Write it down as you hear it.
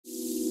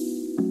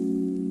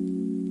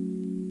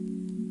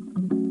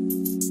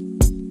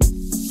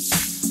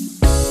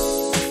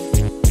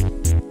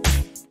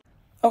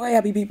Okay,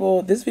 happy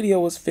people, this video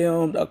was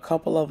filmed a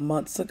couple of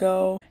months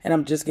ago and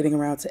I'm just getting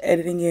around to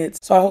editing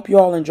it. So I hope you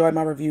all enjoyed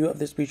my review of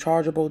this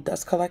rechargeable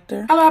dust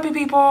collector. Hello happy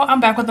people, I'm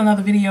back with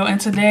another video and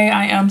today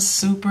I am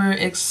super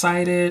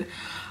excited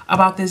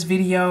about this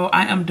video.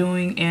 I am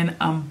doing an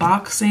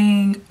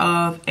unboxing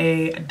of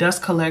a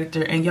dust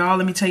collector, and y'all,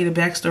 let me tell you the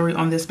backstory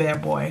on this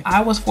bad boy.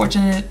 I was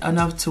fortunate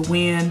enough to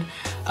win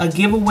a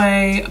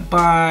giveaway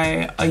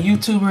by a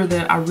YouTuber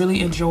that I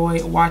really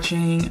enjoy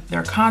watching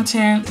their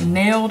content,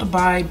 Nailed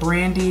by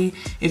Brandy.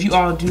 If you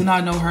all do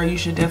not know her, you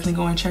should definitely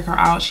go and check her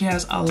out. She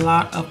has a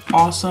lot of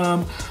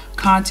awesome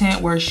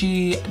content where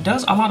she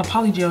does a lot of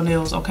polygel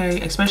nails,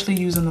 okay, especially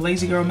using the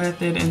lazy girl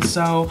method. And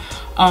so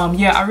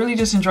yeah, I really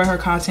just enjoy her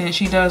content.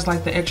 She does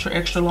like the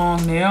extra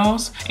long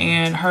nails,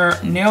 and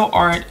her nail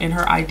art and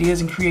her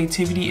ideas and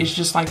creativity is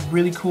just like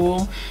really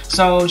cool.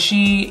 So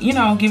she, you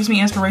know, gives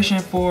me inspiration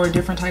for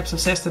different types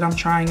of sets that I'm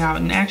trying out.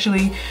 And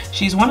actually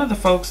she's one of the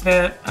folks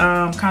that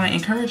kind of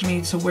encouraged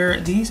me to wear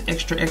these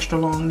extra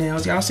long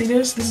nails. Y'all see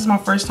this? This is my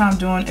first time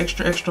doing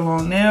extra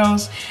long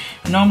nails.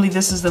 Normally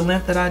this is the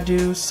length that I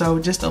do, so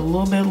just a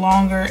little bit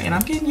longer, and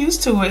I'm getting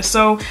used to it.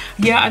 So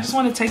yeah, I just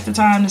want to take the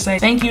time to say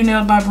thank you,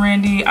 Nailed by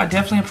Brandy. I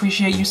definitely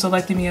appreciate you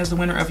selecting me as the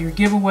winner of your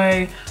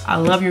giveaway. I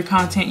love your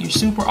content. You're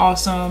super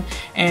awesome.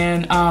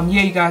 And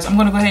yeah, you guys, I'm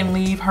going to go ahead and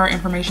leave her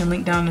information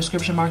linked down in the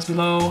description box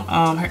below.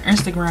 Her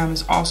Instagram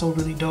is also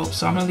really dope,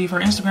 so I'm going to leave her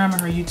Instagram and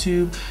her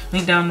YouTube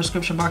linked down in the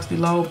description box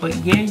below. But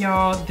yeah,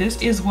 y'all,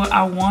 this is what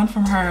I won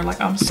from her.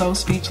 Like, I'm so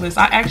speechless.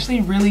 I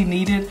actually really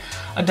needed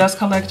a dust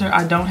collector.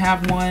 I don't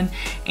have one,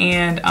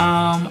 and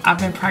I've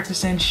been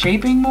practicing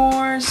shaping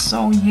more.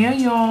 So yeah,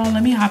 y'all,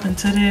 let me hop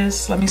into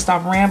this. Let me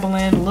stop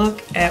rambling.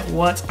 Look at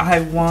what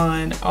I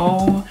won.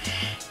 OMG.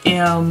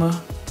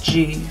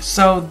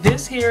 So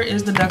this here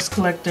is the dust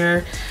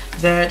collector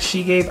that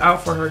she gave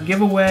out for her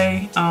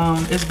giveaway.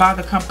 It's by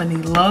the company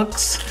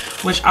Luxe,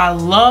 which I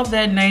love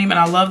that name and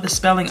I love the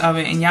spelling of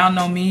it. And y'all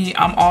know me,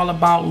 I'm all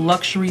about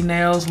luxury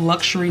nails,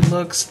 luxury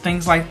looks,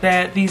 things like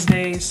that these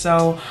days.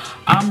 So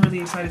I'm really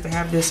excited to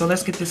have this. So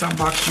let's get this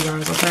unboxed, you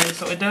guys, okay?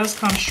 So it does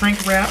come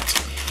shrink wrapped,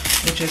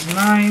 which is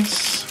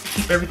nice.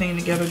 Keep everything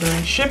together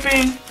during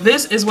shipping.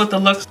 This is what the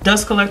Luxe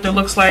dust collector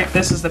looks like.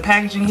 This is the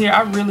packaging here.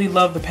 I really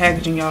love the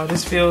packaging, y'all.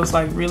 This feels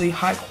like really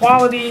high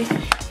quality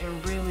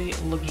and really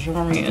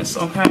luxurious,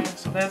 okay?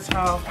 So that's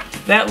how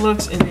that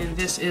looks. And then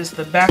this is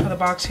the back of the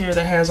box here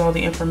that has all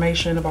the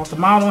information about the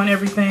model and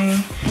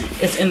everything.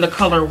 It's in the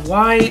color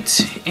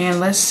white. And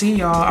let's see,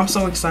 y'all. I'm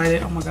so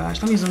excited. Oh my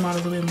gosh. Let me zoom out a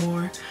little bit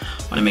more.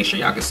 I want to make sure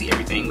y'all can see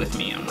everything with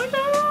me. Oh my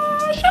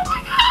gosh. Oh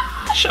my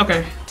gosh.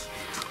 Okay.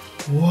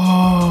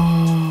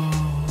 Whoa.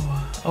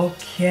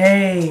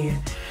 Okay,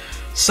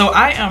 so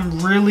I am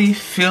really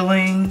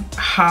feeling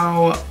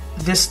how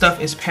this stuff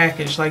is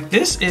packaged. Like,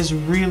 this is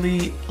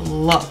really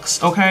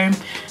luxe, okay?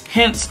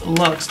 Hence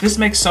Luxe. This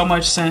makes so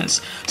much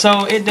sense.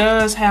 So it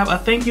does have a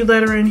thank you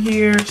letter in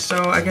here,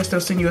 so I guess they'll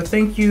send you a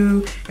thank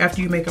you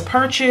after you make a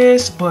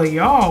purchase. But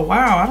y'all,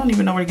 wow, I don't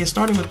even know where to get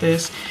started with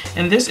this.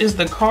 And this is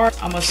the card.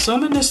 I'm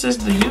assuming this is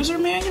the user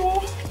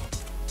manual.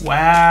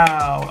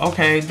 Wow,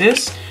 okay,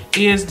 this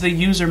is the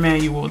user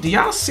manual. Do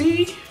y'all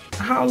see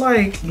how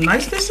like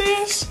nice this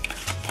is?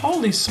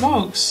 Holy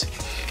smokes.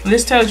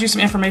 This tells you some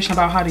information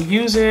about how to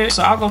use it,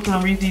 so I'll go through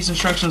and read these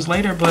instructions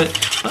later. But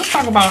let's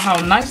talk about how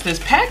nice this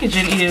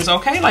packaging is,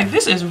 okay? Like,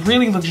 this is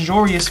really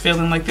luxurious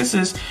feeling. Like, this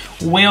is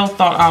well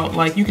thought out.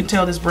 Like, you can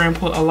tell this brand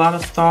put a lot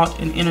of thought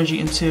and energy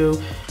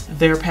into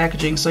their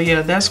packaging. So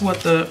yeah, that's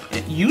what the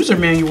user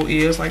manual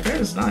is. Like,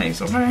 that is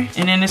nice, okay?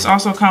 And then this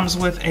also comes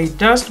with a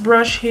dust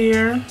brush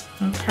here,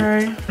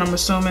 okay? I'm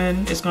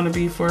assuming it's going to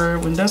be for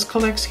when dust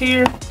collects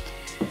here.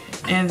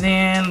 And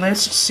then let's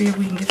see if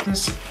we can get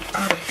this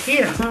out of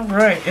here. All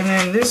right, and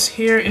then this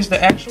here is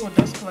the actual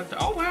dust collector.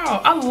 Oh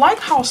wow, I like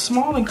how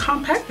small and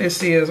compact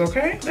this is,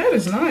 okay? That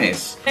is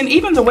nice. And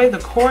even the way the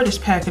cord is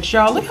packaged,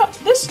 y'all, look how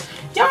this,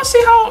 y'all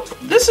see how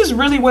this is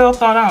really well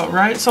thought out,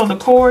 right? So the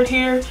cord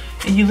here,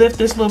 and you lift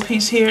this little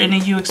piece here, and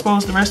then you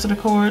expose the rest of the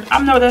cord.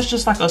 I know that's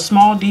just like a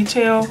small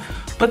detail,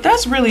 but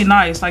that's really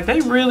nice. Like,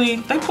 they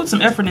put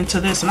some effort into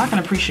this, and I can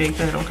appreciate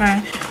that,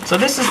 okay? So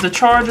this is the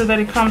charger that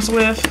it comes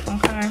with,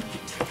 okay?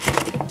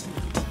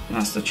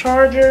 That's the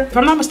charger. If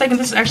I'm not mistaken,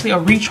 this is actually a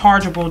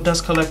rechargeable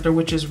dust collector,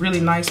 which is really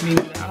nice,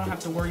 meaning that I don't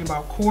have to worry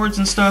about cords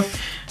and stuff.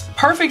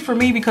 Perfect for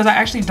me because I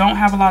actually don't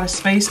have a lot of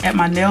space at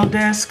my nail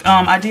desk.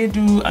 I did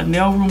do a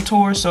nail room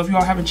tour, so if you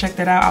all haven't checked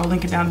that out, I'll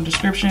link it down in the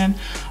description.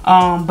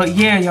 But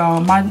yeah, y'all,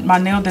 my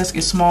nail desk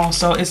is small,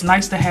 so it's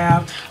nice to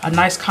have a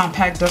nice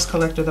compact dust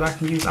collector that I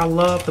can use. I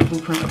love the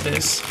blueprint of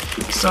this.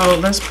 So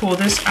let's pull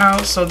this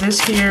out. So this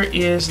here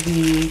is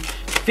the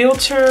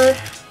filter.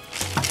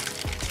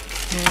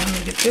 And let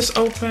me get this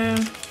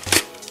open.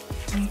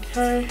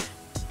 Okay.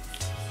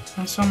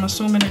 And so I'm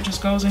assuming it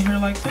just goes in here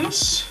like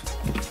this.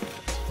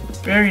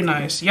 Very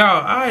nice.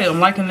 Y'all, I am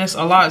liking this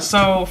a lot.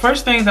 So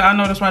first thing that I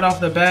noticed right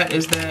off the bat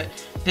is that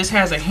This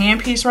has a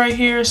handpiece right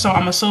here, so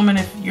I'm assuming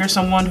if you're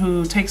someone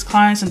who takes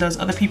clients and does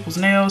other people's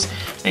nails,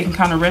 they can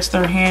kind of rest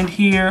their hand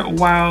here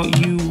while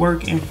you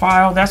work and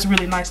file. That's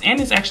really nice, and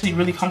it's actually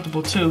really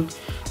comfortable too.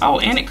 Oh,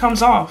 and it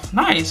comes off.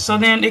 Nice. So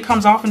then it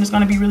comes off and it's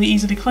going to be really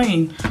easy to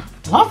clean.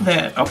 Love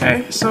that.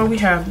 Okay, so we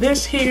have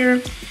this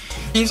here.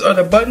 These are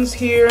the buttons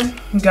here.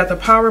 You got the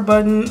power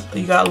button,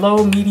 you got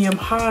low, medium,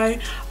 high.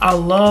 I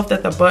love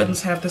that the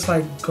buttons have this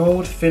like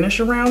gold finish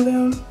around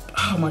them.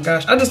 Oh my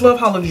gosh, I just love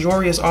how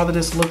luxurious all of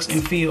this looks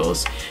and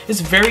feels.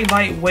 It's very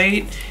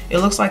lightweight. It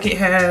looks like it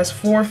has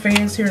 4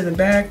 fans here in the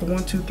back, the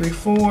 1, 2, 3,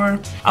 4.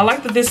 I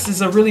like that this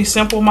is a really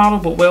simple model,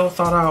 but well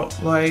thought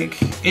out. Like,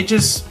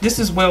 this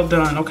is well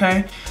done,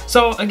 okay?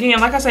 So again,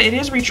 like I said, it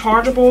is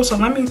rechargeable. So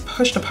let me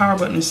push the power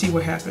button and see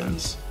what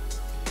happens.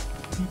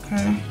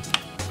 Okay.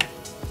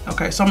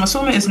 Okay, so I'm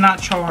assuming it's not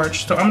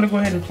charged. So I'm gonna go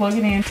ahead and plug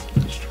it in.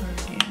 Let's try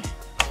it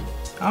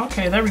again.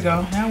 Okay, there we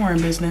go. Now we're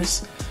in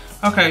business.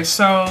 Okay,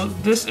 so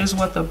this is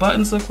what the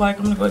buttons look like.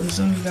 I'm gonna go ahead and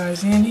zoom you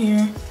guys in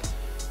here.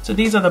 So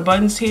these are the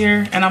buttons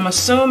here, and I'm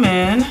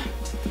assuming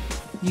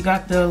you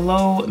got the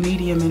low,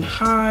 medium, and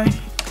high.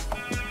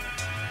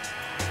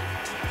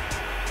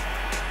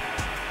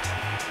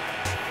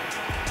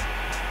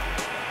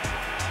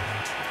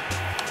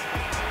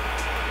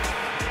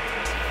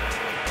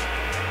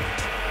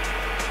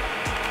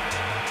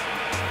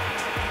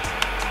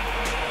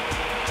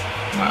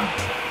 Wow.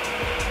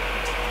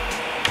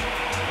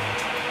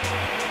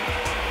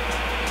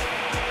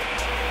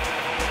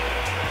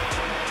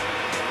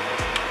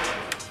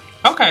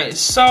 Okay,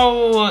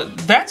 so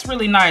that's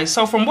really nice.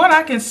 So from what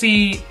I can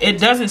see, it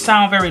doesn't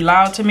sound very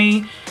loud to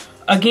me.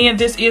 Again,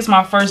 this is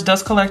my first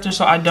dust collector,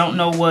 so I don't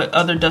know what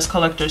other dust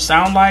collectors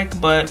sound like,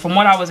 but from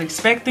what I was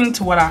expecting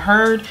to what I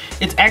heard,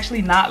 it's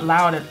actually not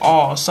loud at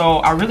all. So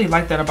I really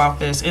like that about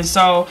this. And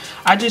so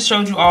I just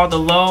showed you all the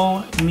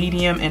low,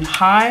 medium, and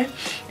high.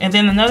 And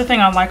then another thing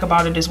I like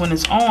about it is when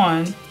it's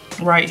on,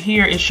 right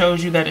here, it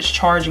shows you that it's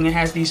charging. It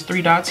has these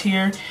 3 dots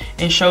here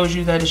and shows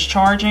you that it's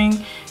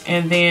charging.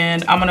 And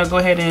then I'm gonna go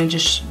ahead and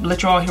just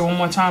let you all hear one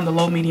more time the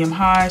low, medium,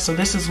 high. So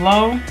this is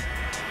low,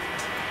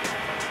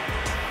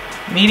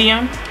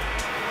 medium,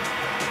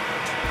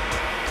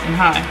 and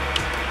high.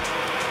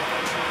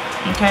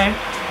 Okay,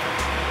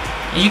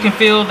 and you can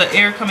feel the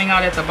air coming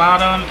out at the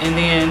bottom, and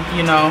then,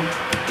 you know,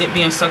 it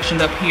being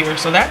suctioned up here.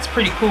 So that's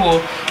pretty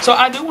cool. So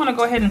I do want to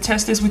go ahead and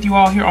test this with you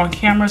all here on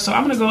camera. So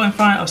I'm gonna go and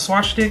find a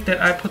swatch stick that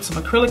I put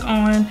some acrylic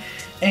on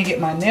and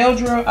get my nail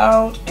drill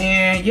out.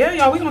 And yeah,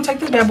 y'all, we're gonna take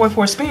this bad boy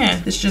for a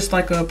spin. It's just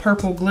like a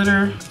purple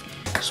glitter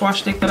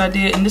swatch stick that I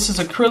did, and this is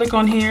acrylic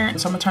on here.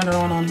 So I'm gonna turn it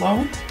on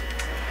low.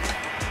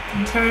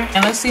 Okay,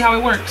 and let's see how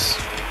it works.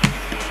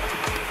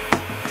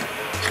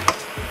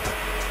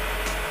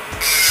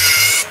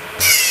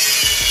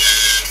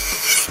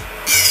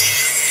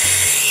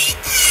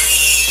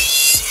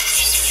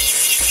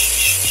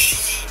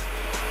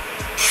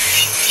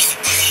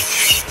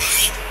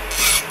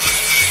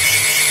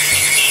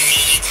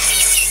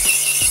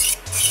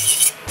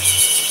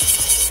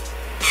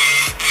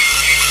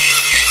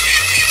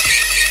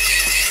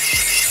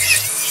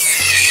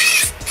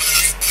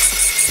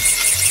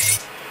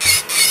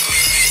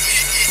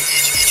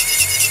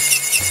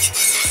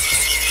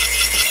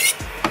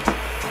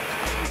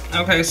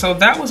 Okay, so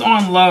that was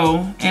on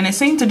low and it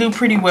seemed to do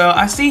pretty well.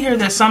 I see here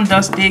that some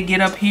dust did get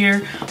up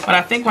here, but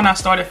I think when I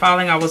started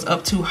filing I was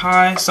up too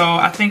high. So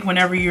I think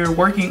whenever you're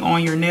working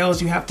on your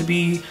nails, you have to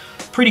be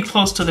pretty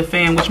close to the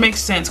fan, which makes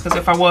sense because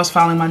if I was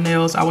filing my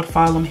nails, I would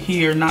file them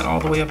here, not all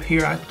the way up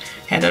here. I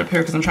had that up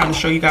here because I'm trying to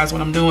show you guys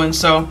what I'm doing.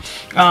 So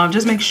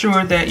just make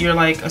sure that you're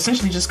like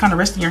essentially just kind of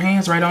resting your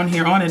hands right on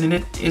here on it,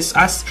 and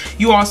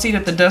you all see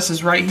that the dust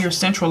is right here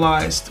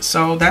centralized.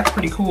 So that's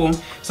pretty cool.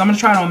 So I'm gonna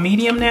try it on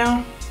medium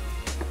now.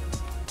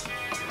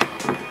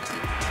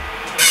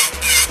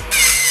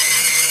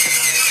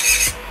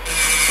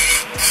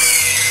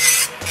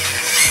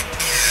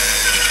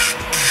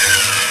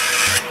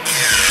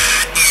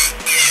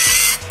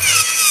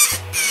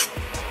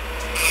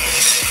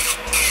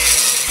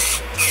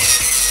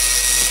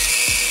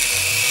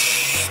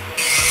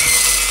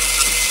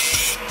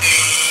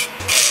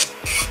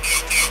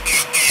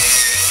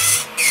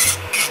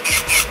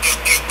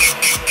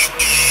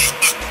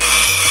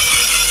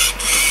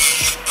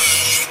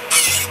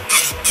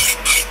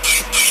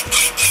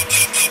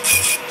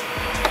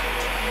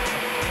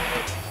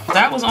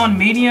 That was on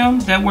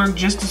medium. That worked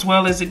just as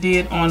well as it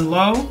did on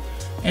low.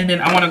 And then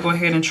I want to go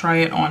ahead and try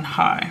it on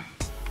high.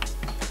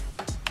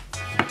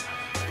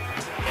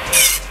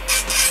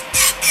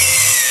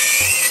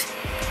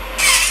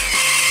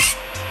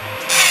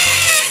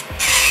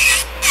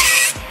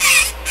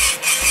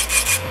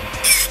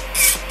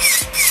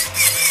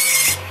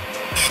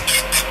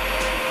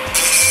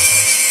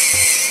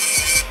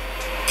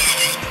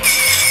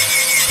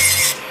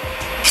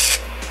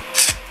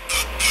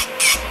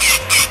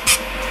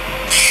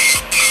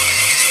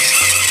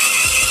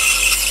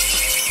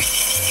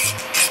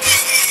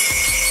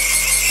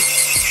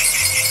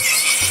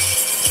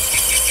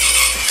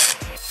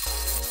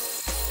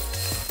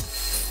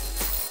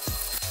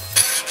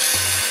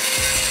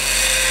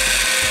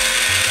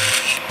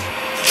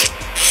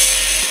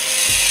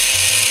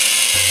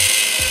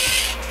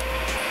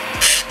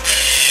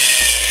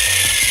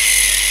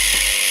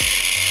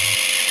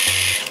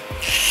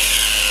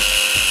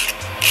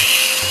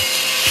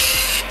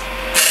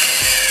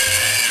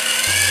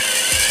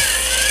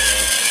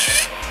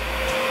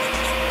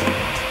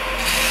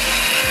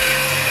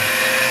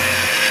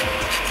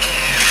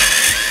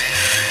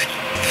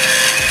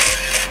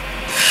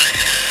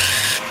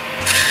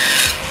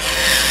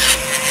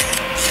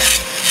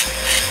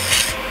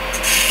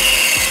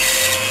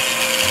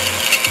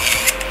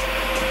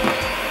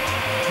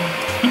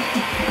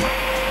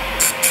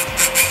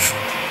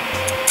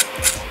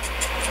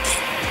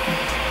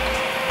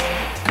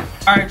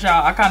 All right,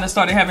 y'all, I kind of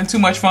started having too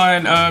much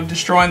fun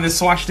destroying this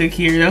swatch stick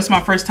here. That was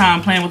my first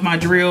time playing with my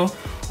drill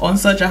on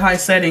such a high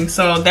setting,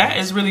 so that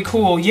is really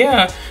cool.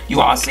 Yeah, you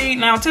all see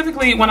now,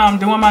 typically when I'm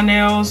doing my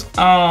nails,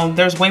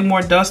 there's way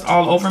more dust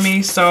all over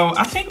me, so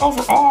I think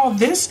overall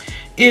this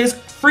is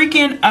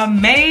freaking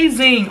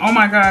amazing. Oh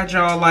my god,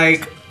 y'all,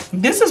 like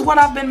this is what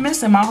I've been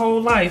missing my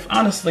whole life,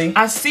 honestly.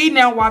 I see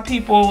now why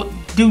people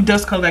do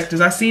dust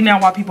collectors. I see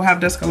now why people have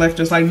dust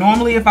collectors. Like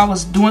normally if I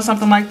was doing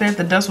something like that,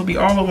 the dust would be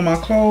all over my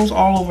clothes,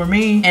 all over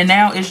me. And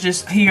now it's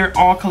just here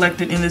all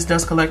collected in this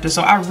dust collector.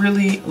 So I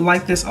really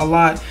like this a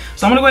lot.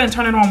 So I'm gonna go ahead and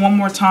turn it on one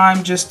more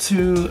time just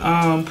to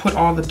put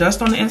all the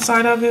dust on the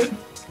inside of it.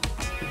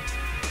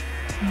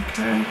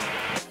 Okay.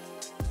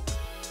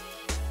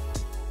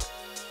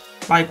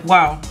 Like,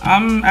 wow,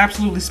 I'm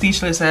absolutely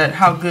speechless at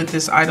how good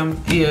this item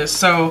is.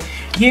 So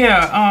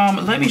yeah,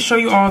 let me show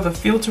you all the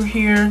filter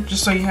here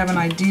just so you have an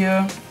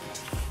idea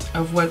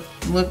of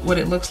what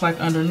it looks like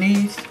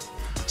underneath.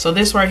 So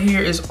this right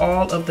here is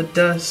all of the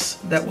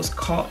dust that was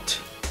caught,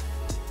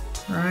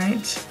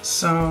 right?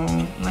 So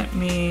let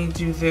me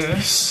do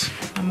this.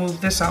 I'll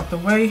move this out the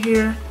way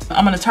here.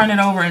 I'm gonna turn it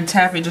over and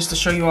tap it just to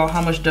show you all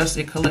how much dust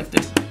it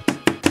collected.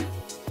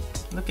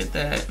 Look at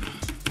that.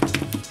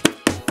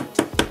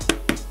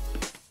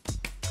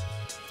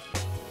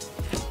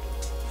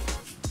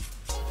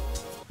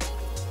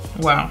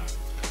 Wow,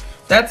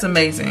 that's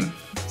amazing.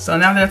 So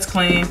now that's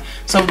clean.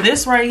 So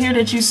this right here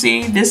that you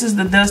see, this is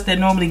the dust that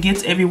normally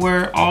gets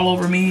everywhere, all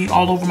over me,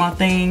 all over my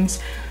things.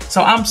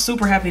 So I'm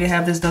super happy to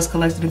have this dust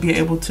collector to be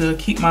able to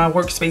keep my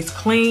workspace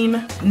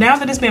clean. Now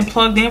that it's been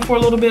plugged in for a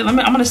little bit, I'm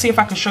gonna see if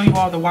I can show you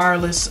all the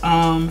wireless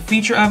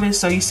feature of it.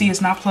 So you see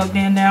it's not plugged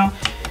in now.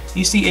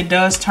 You see it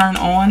does turn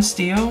on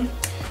still.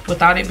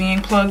 Without it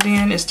being plugged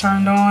in, it's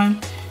turned on.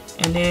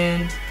 And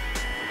then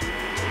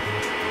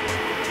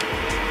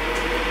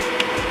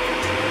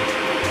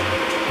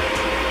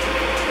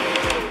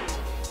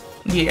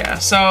yeah,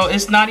 so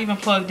it's not even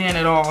plugged in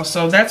at all.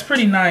 So that's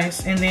pretty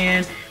nice. And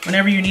then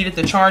whenever you need it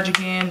to charge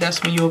again,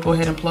 that's when you'll go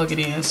ahead and plug it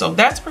in. So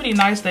that's pretty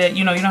nice that,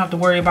 you know, you don't have to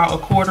worry about a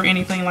cord or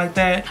anything like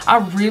that. I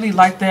really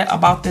like that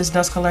about this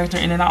dust collector.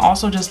 And then I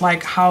also just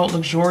like how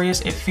luxurious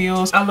it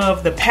feels. I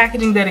love the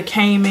packaging that it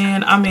came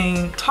in. I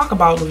mean, talk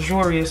about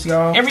luxurious,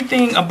 y'all.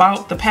 Everything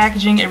about the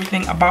packaging,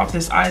 everything about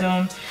this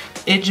item,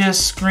 it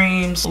just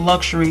screams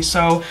luxury.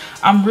 So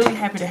I'm really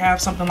happy to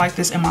have something like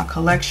this in my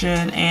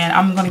collection, and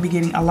I'm going to be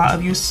getting a lot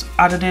of use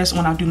out of this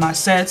when I do my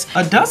sets.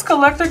 A dust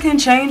collector can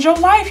change your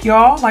life,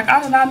 y'all. Like,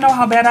 I did not know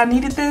how bad I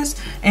needed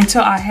this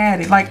until I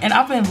had it. Like, and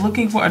I've been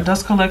looking for a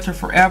dust collector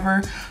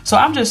forever. So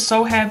I'm just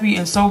so happy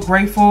and so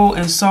grateful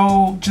and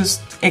so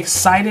just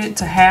excited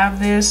to have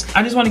this.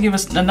 I just want to give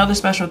us another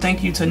special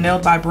thank you to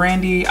Nailed by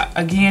Brandy.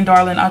 Again,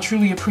 darling, I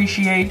truly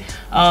appreciate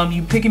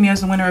you picking me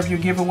as the winner of your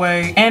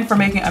giveaway and for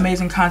making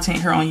amazing content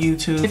here on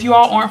YouTube. If you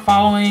all aren't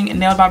following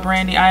Nailed by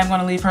Brandy, I am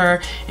going to leave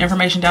her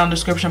information down in the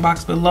description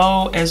box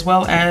below, as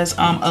well as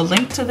a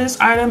link to this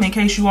item in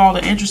case you all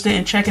are interested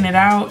in checking it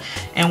out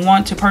and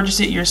want to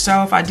purchase it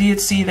yourself. I did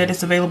see that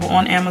it's available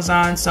on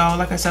Amazon, so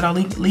like I said, I'll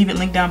leave it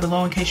linked down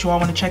below in case you all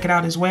want to check it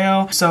out as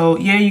well. So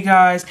yeah, you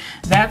guys,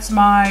 that's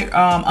my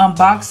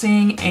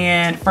unboxing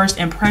and first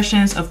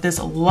impressions of this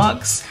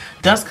Luxe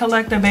dust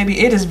collector, baby.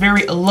 It is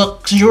very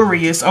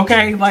luxurious,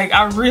 okay? Like,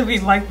 I really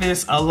like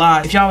this a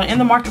lot. If y'all are in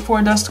the market for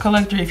a dust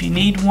collector, if you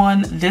need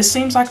one, this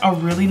seems like a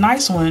really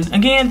nice one.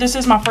 Again, this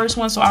is my first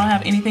one, so I don't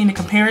have anything to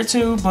compare it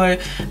to, but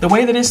the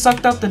way that it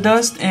sucked up the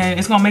dust and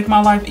it's gonna make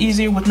my life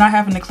easier with not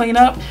having to clean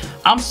up,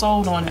 I'm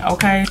sold on it,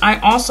 okay? I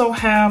also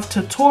have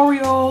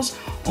tutorials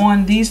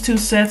on these two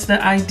sets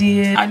that I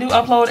did. I do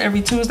upload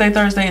every Tuesday,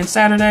 Thursday, and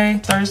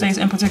Saturday. Thursdays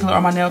in particular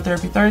are my Nail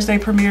Therapy Thursday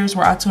premieres,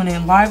 where I tune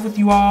in live with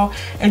you all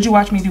as you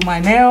watch me do my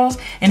nails.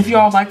 And if you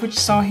all like what you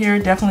saw here,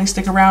 definitely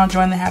stick around,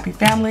 join the happy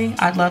family.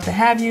 I'd love to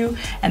have you.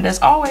 And as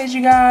always,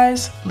 you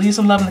guys, leave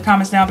some love in the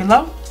comments down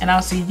below, and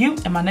I'll see you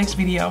in my next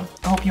video.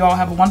 I hope you all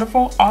have a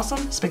wonderful,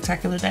 awesome,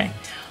 spectacular day.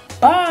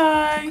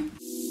 Bye.